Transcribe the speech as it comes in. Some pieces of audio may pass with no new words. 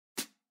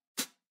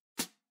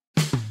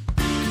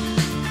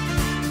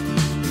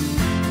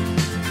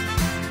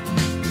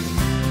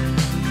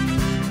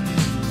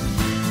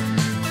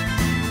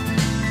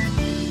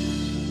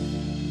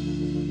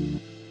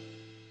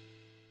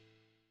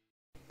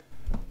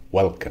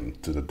Welcome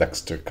to the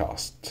Dexter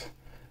Cast,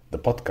 the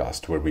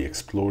podcast where we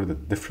explore the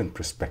different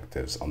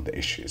perspectives on the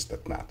issues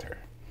that matter.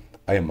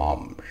 I am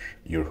Amr,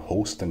 your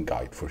host and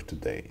guide for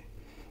today.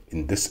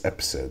 In this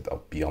episode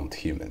of Beyond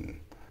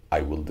Human,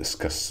 I will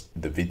discuss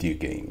the video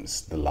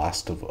games The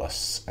Last of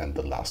Us and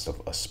The Last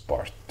of Us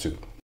Part 2.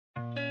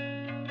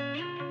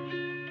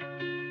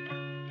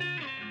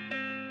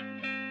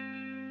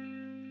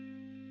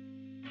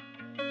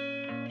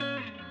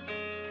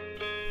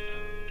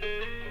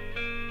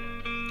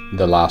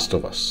 The Last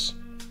of Us,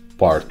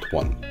 Part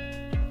 1.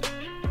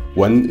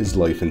 When is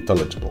life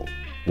intelligible?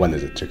 When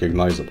is it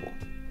recognizable?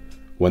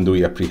 When do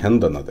we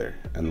apprehend another,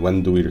 and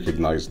when do we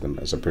recognize them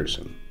as a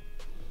person?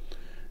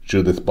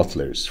 Judith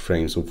Butler's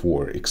Frames of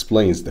War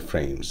explains the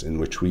frames in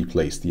which we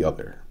place the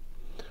other.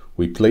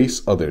 We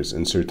place others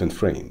in certain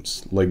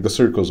frames, like the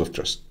circles of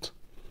trust.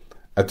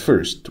 At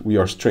first, we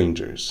are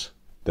strangers,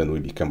 then we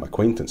become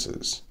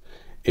acquaintances.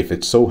 If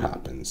it so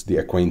happens, the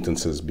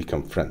acquaintances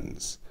become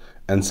friends,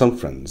 and some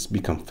friends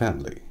become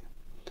family.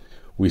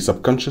 We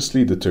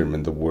subconsciously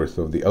determine the worth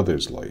of the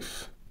other's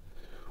life.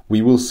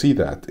 We will see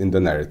that in the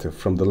narrative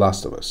from The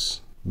Last of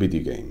Us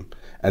video game,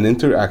 an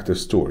interactive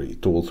story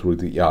told through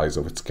the eyes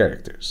of its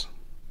characters.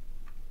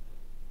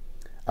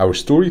 Our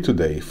story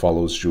today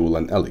follows Joel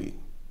and Ellie.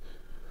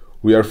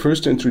 We are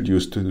first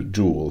introduced to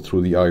Joel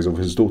through the eyes of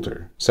his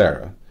daughter,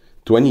 Sarah,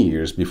 20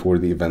 years before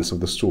the events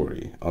of the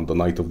story, on the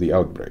night of the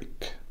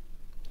outbreak.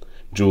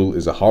 Joel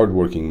is a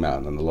hard-working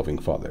man and a loving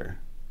father.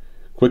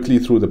 Quickly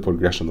through the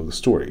progression of the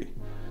story,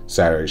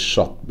 Sarah is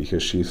shot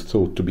because she is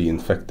thought to be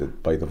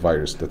infected by the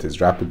virus that is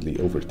rapidly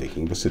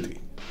overtaking the city.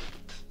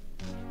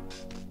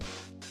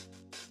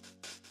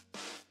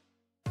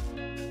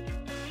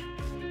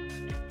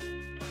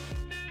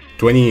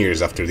 "20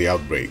 years after the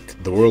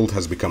outbreak, the world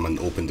has become an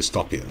open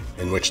dystopia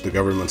in which the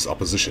government's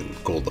opposition,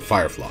 called the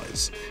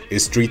Fireflies,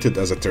 is treated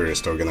as a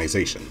terrorist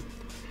organization.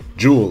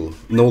 Joel,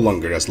 no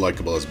longer as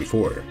likable as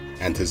before,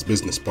 and his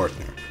business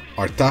partner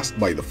are tasked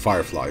by the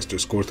Fireflies to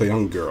escort a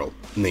young girl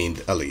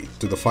named Ellie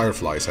to the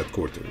Fireflies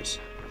headquarters.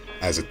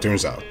 As it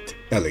turns out,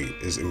 Ellie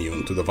is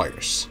immune to the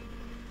virus.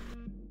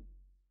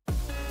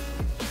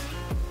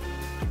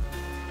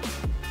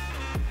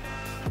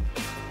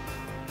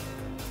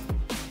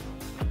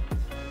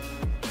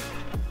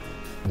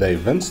 The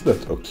events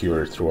that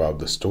occur throughout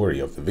the story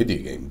of the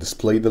video game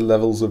display the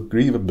levels of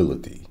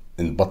grievability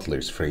in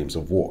Butler's Frames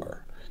of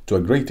War to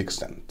a great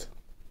extent.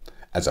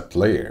 As a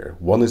player,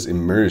 one is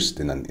immersed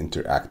in an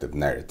interactive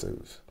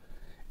narrative.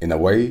 In a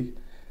way,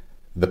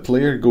 the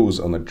player goes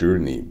on a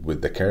journey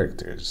with the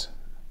characters,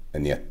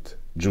 and yet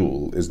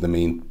Joel is the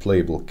main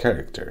playable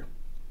character.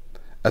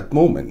 At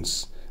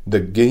moments,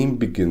 the game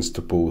begins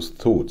to pose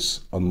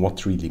thoughts on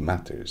what really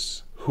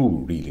matters,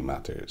 who really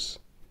matters.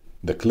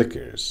 The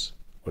clickers,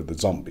 or the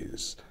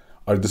zombies,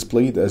 are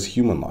displayed as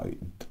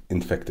humanoid,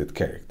 infected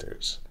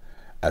characters.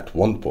 At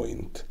one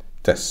point,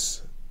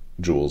 Tess,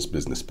 Joel's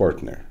business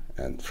partner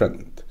and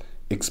friend,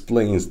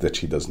 explains that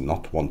she does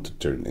not want to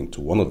turn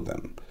into one of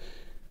them.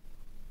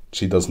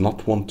 She does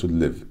not want to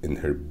live in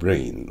her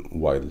brain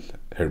while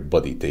her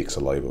body takes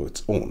a life of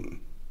its own.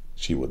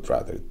 She would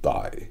rather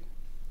die.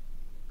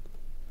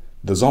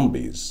 The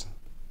zombies,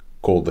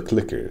 called the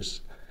clickers,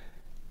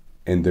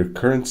 in their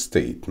current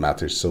state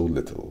matter so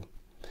little.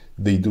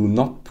 They do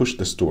not push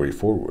the story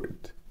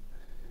forward.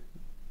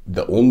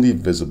 The only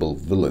visible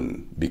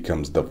villain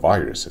becomes the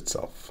virus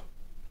itself.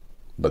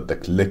 But the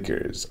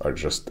clickers are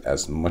just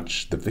as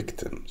much the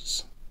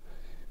victims.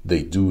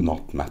 They do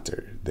not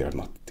matter. They are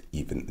not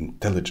even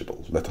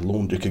intelligible, let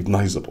alone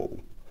recognizable.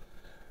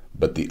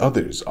 But the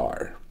others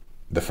are.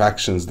 The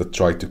factions that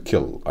try to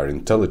kill are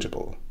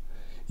intelligible,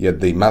 yet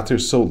they matter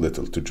so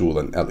little to Joel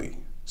and Ellie.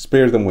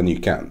 Spare them when you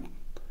can.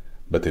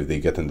 But if they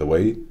get in the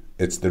way,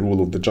 it's the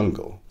rule of the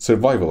jungle,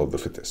 survival of the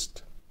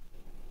fittest.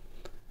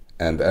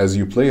 And as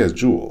you play as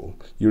Joel,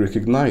 you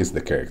recognize the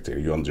character,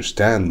 you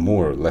understand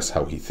more or less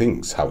how he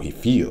thinks, how he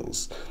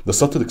feels, the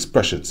subtle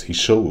expressions he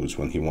shows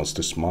when he wants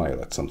to smile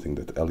at something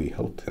that Ellie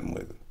helped him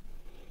with.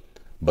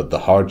 But the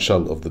hard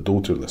shell of the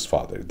daughterless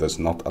father does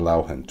not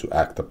allow him to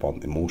act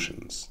upon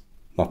emotions.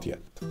 Not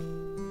yet.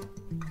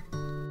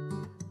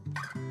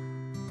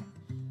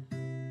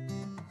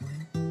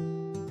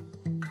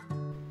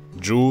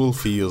 Joel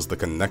feels the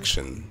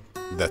connection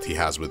that he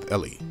has with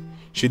Ellie.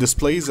 She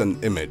displays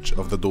an image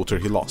of the daughter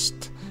he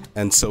lost,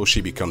 and so she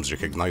becomes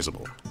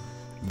recognizable.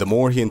 The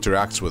more he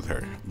interacts with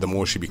her, the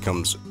more she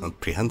becomes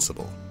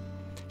comprehensible.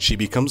 She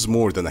becomes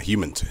more than a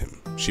human to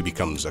him. She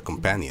becomes a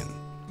companion.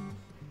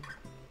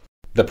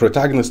 The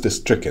protagonist is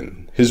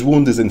stricken. His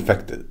wound is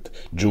infected.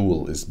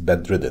 Joel is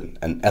bedridden,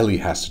 and Ellie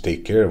has to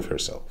take care of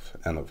herself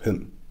and of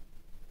him.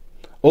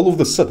 All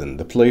of a sudden,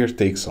 the player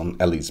takes on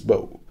Ellie's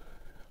bow,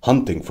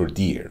 hunting for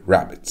deer,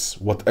 rabbits,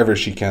 whatever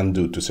she can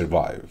do to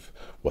survive,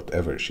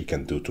 whatever she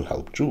can do to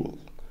help Joel.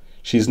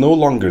 She is no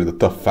longer the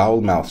tough,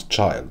 foul-mouthed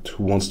child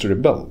who wants to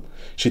rebel.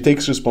 She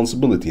takes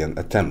responsibility and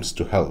attempts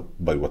to help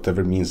by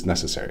whatever means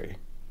necessary.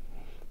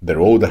 The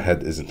road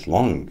ahead isn't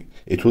long.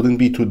 It wouldn't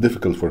be too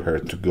difficult for her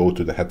to go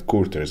to the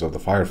headquarters of the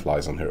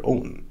Fireflies on her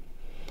own.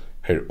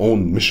 her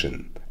own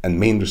mission and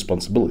main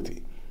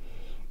responsibility.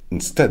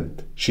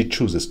 Instead, she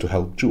chooses to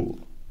help Joel.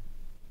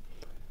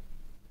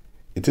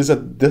 It is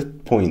at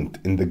that point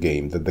in the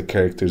game that the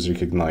characters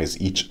recognize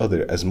each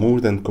other as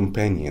more than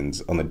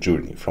companions on a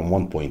journey from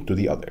one point to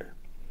the other.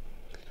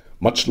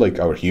 Much like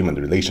our human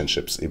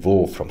relationships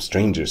evolve from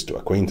strangers to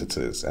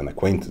acquaintances and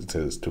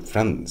acquaintances to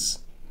friends,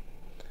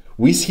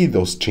 we see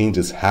those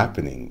changes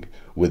happening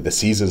with the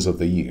seasons of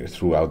the year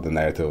throughout the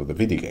narrative of the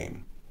video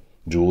game.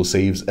 Joel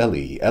saves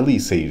Ellie, Ellie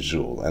saves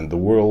Joel, and the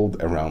world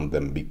around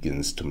them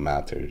begins to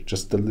matter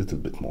just a little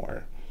bit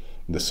more.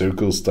 The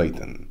circles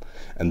tighten,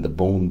 and the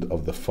bond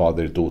of the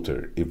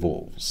father-daughter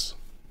evolves.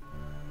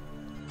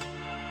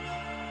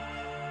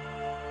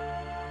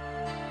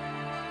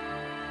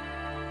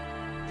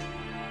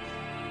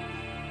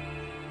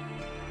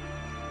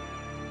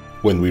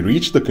 When we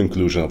reach the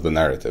conclusion of the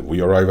narrative,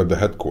 we arrive at the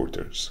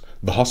headquarters,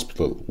 the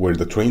hospital where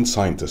the trained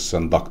scientists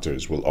and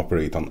doctors will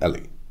operate on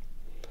Ellie.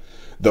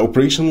 The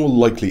operation will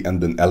likely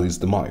end in Ellie's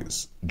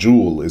demise.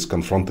 Joel is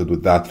confronted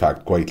with that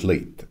fact quite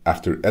late,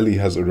 after Ellie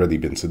has already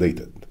been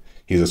sedated.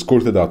 He is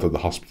escorted out of the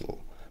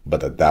hospital,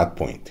 but at that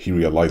point he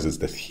realizes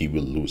that he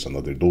will lose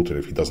another daughter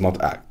if he does not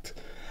act.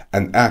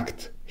 And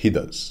act he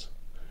does.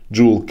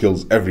 Joel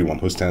kills everyone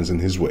who stands in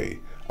his way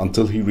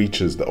until he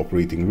reaches the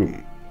operating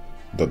room.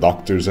 The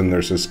doctors and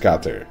nurses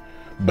scatter,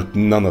 but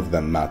none of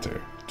them matter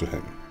to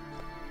him.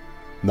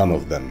 None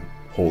of them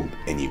hold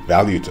any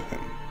value to him.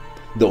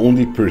 The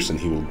only person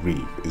he will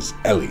grieve is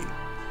Ellie,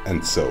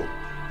 and so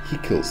he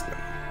kills them.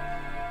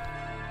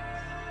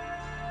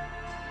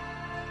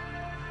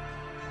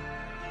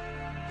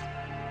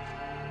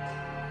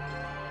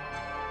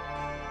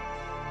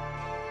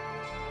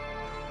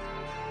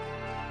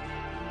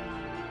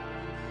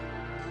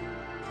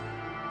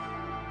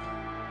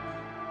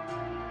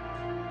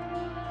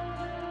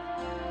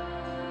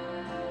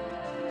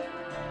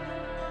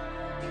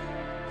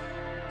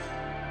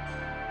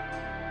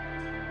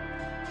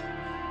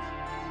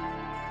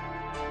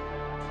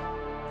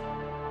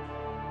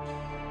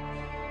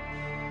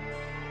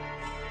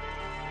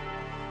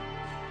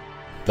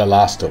 The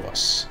Last of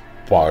Us,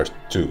 Part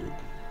 2.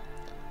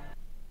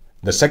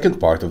 The second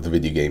part of the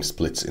video game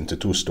splits into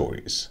two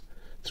stories.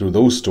 Through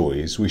those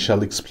stories, we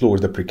shall explore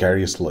the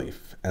precarious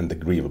life and the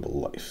grievable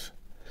life,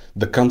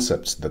 the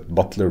concepts that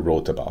Butler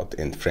wrote about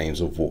in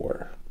Frames of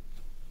War.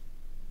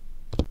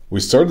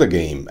 We start the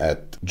game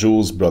at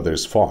Joel's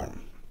brother's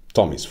farm,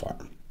 Tommy's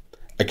farm,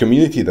 a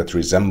community that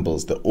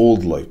resembles the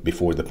old life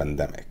before the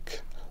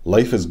pandemic.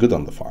 Life is good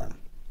on the farm.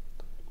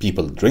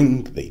 People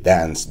drink, they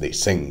dance, they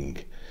sing.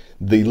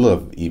 They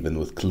live even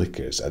with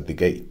clickers at the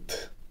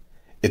gate.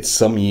 It's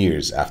some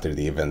years after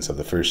the events of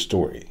the first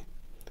story.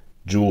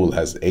 Joel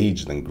has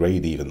aged and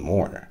grayed even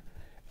more.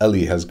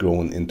 Ellie has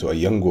grown into a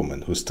young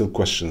woman who still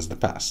questions the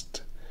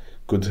past.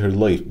 Could her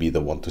life be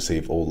the one to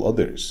save all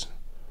others?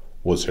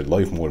 Was her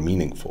life more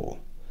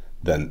meaningful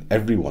than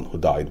everyone who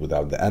died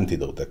without the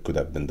antidote that could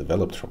have been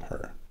developed from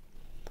her?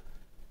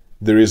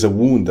 There is a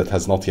wound that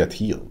has not yet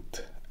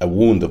healed, a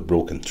wound of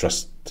broken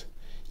trust.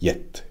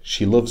 Yet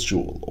she loves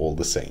Joel all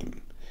the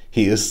same.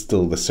 He is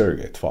still the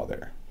surrogate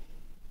father.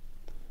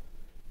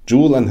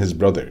 Joel and his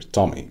brother,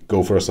 Tommy,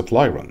 go for a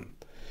supply run.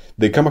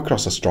 They come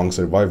across a strong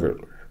survivor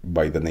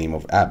by the name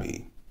of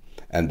Abby,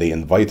 and they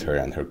invite her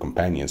and her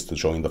companions to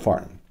join the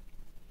farm.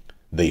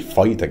 They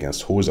fight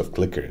against hordes of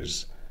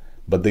clickers,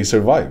 but they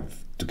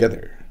survive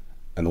together.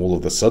 And all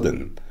of a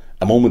sudden,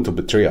 a moment of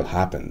betrayal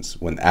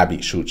happens when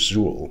Abby shoots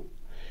Joel.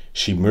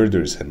 She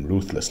murders him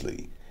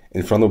ruthlessly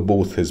in front of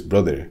both his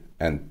brother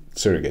and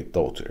surrogate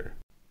daughter.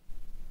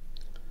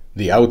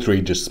 The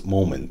outrageous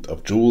moment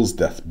of Joel's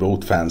death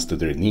brought fans to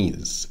their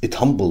knees. It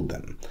humbled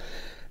them.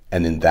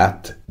 And in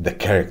that, the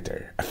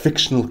character, a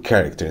fictional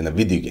character in a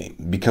video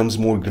game, becomes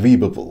more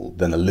grievable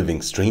than a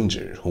living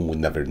stranger whom we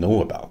never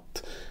know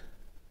about.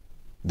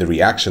 The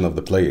reaction of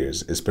the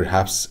players is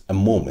perhaps a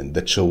moment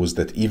that shows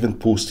that even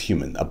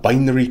post-human, a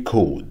binary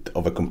code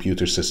of a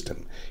computer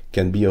system,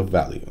 can be of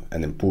value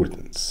and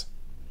importance.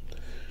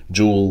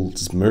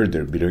 Joel's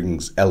murder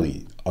brings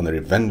Ellie on a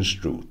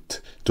revenge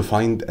route to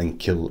find and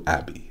kill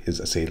Abby, his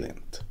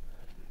assailant.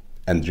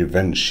 And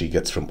revenge she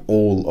gets from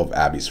all of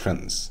Abby's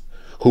friends,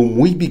 whom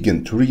we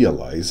begin to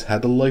realize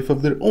had a life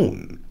of their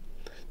own.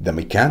 The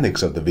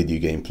mechanics of the video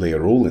game play a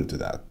role into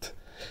that.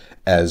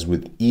 As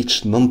with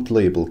each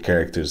non-playable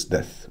character's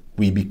death,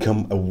 we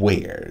become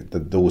aware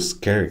that those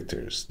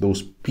characters,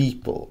 those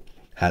people,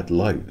 had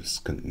lives,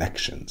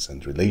 connections,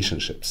 and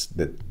relationships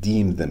that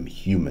deemed them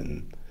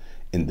human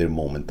in their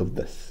moment of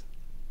death.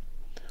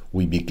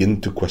 We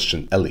begin to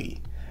question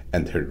Ellie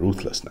and her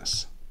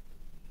ruthlessness.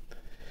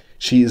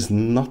 She is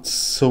not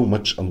so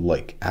much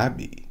unlike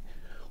Abby,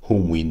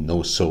 whom we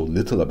know so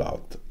little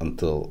about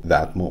until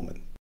that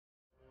moment.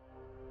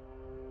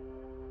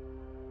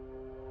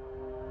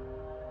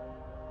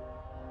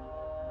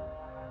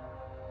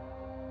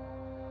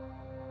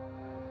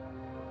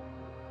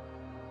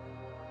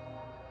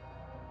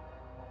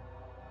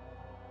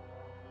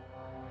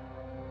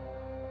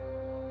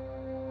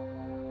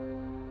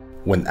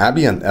 When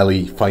Abby and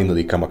Ellie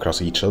finally come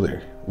across each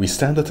other, We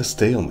stand at a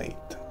stalemate.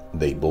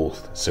 They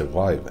both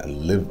survive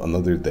and live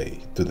another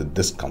day to the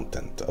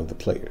discontent of the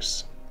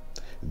players.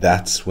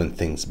 That's when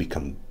things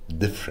become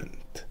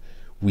different.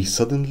 We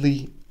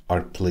suddenly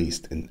are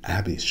placed in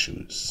Abby's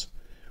shoes.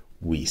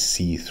 We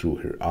see through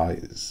her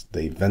eyes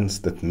the events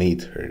that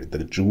made her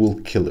the Joel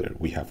killer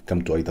we have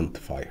come to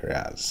identify her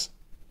as.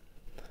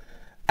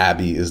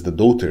 Abby is the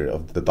daughter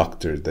of the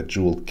doctor that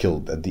Joel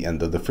killed at the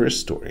end of the first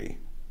story.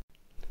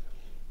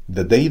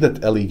 The day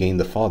that Ellie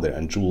gained a father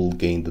and Joel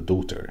gained a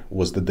daughter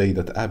was the day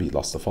that Abby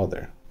lost a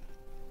father.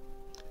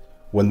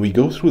 When we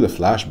go through the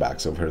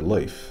flashbacks of her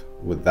life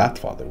with that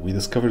father, we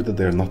discover that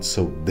they're not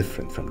so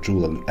different from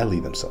Joel and Ellie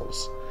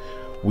themselves.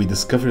 We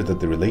discover that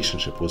the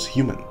relationship was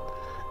human,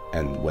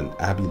 and when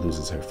Abby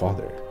loses her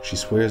father, she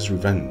swears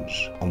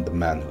revenge on the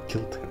man who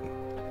killed him.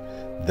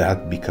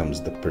 That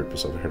becomes the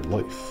purpose of her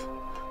life,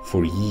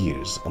 for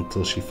years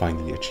until she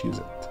finally achieves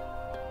it.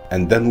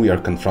 And then we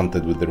are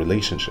confronted with the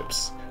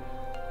relationships.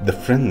 The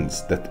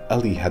friends that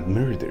Ellie had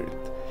murdered,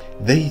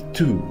 they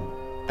too,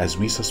 as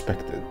we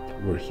suspected,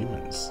 were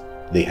humans.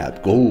 They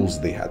had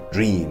goals, they had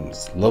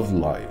dreams, love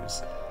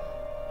lives,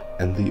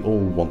 and they all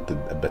wanted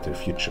a better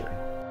future.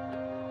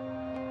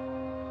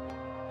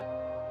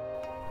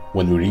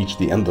 When we reach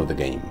the end of the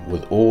game,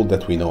 with all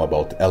that we know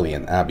about Ellie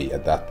and Abby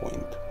at that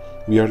point,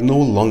 we are no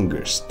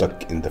longer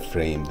stuck in the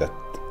frame that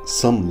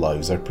some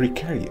lives are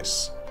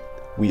precarious.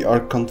 We are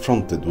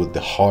confronted with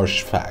the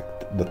harsh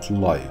fact that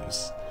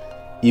lives,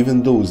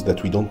 even those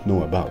that we don't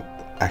know about,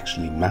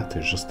 actually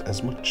matter just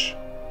as much.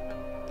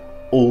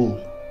 All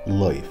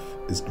life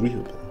is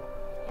grievable.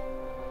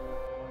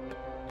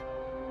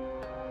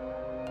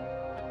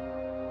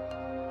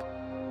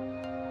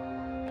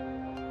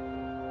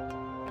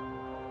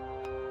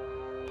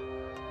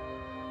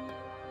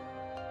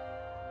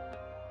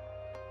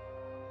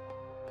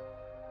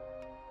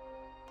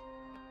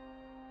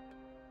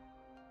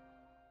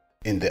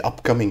 In the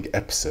upcoming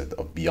episode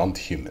of Beyond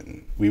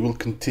Human, we will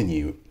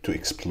continue to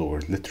explore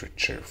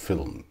literature,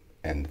 film,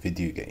 and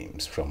video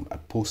games from a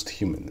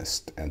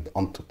post-humanist and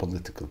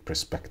ontopolitical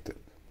perspective.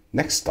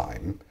 Next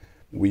time,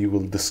 we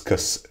will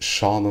discuss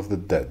Shaun of the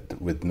Dead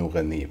with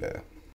Noura Neve.